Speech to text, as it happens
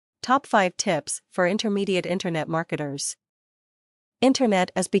Top 5 Tips for Intermediate Internet Marketers.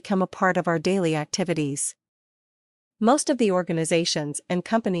 Internet has become a part of our daily activities. Most of the organizations and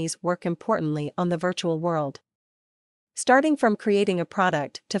companies work importantly on the virtual world. Starting from creating a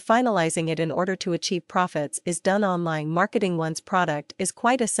product to finalizing it in order to achieve profits is done online. Marketing one's product is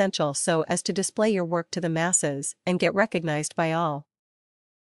quite essential so as to display your work to the masses and get recognized by all.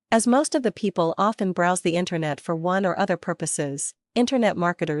 As most of the people often browse the internet for one or other purposes, internet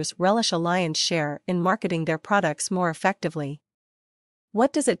marketers relish a lion's share in marketing their products more effectively.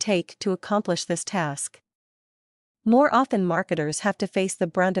 What does it take to accomplish this task? More often marketers have to face the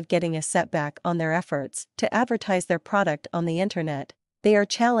brunt of getting a setback on their efforts to advertise their product on the internet. They are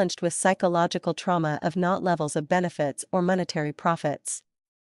challenged with psychological trauma of not levels of benefits or monetary profits.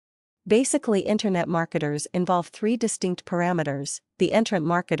 Basically, internet marketers involve 3 distinct parameters: the entrant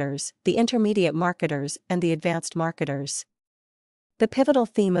marketers, the intermediate marketers, and the advanced marketers. The pivotal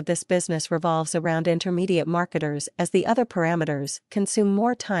theme of this business revolves around intermediate marketers, as the other parameters consume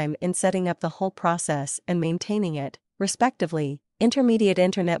more time in setting up the whole process and maintaining it, respectively. Intermediate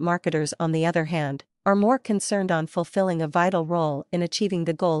internet marketers, on the other hand, are more concerned on fulfilling a vital role in achieving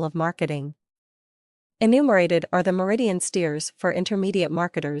the goal of marketing. Enumerated are the meridian steers for intermediate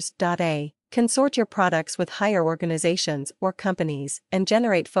marketers. A. Consort your products with higher organizations or companies and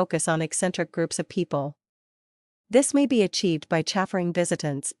generate focus on eccentric groups of people. This may be achieved by chaffering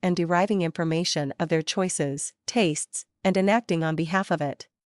visitants and deriving information of their choices, tastes, and enacting on behalf of it.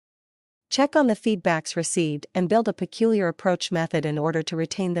 Check on the feedbacks received and build a peculiar approach method in order to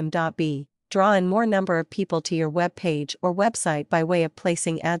retain them. B. Draw in more number of people to your web page or website by way of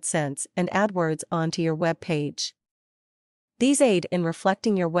placing AdSense and AdWords onto your web page. These aid in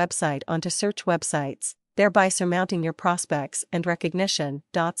reflecting your website onto search websites, thereby surmounting your prospects and recognition.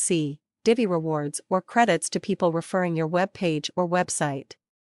 C. Divvy rewards or credits to people referring your web page or website.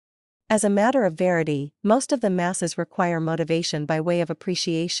 As a matter of verity, most of the masses require motivation by way of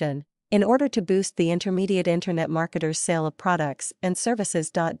appreciation in order to boost the intermediate internet marketer's sale of products and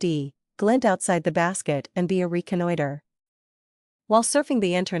services. D. Glint outside the basket and be a reconnoiter. While surfing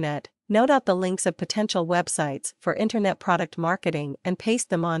the internet, note out the links of potential websites for internet product marketing and paste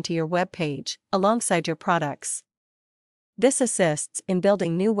them onto your web page alongside your products. This assists in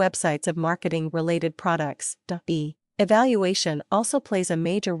building new websites of marketing-related products. E. Evaluation also plays a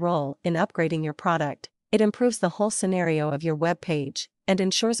major role in upgrading your product. It improves the whole scenario of your web page and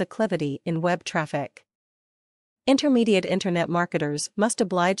ensures acclivity in web traffic. Intermediate internet marketers must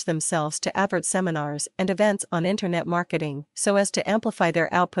oblige themselves to advert seminars and events on internet marketing so as to amplify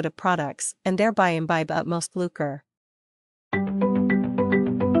their output of products and thereby imbibe utmost lucre.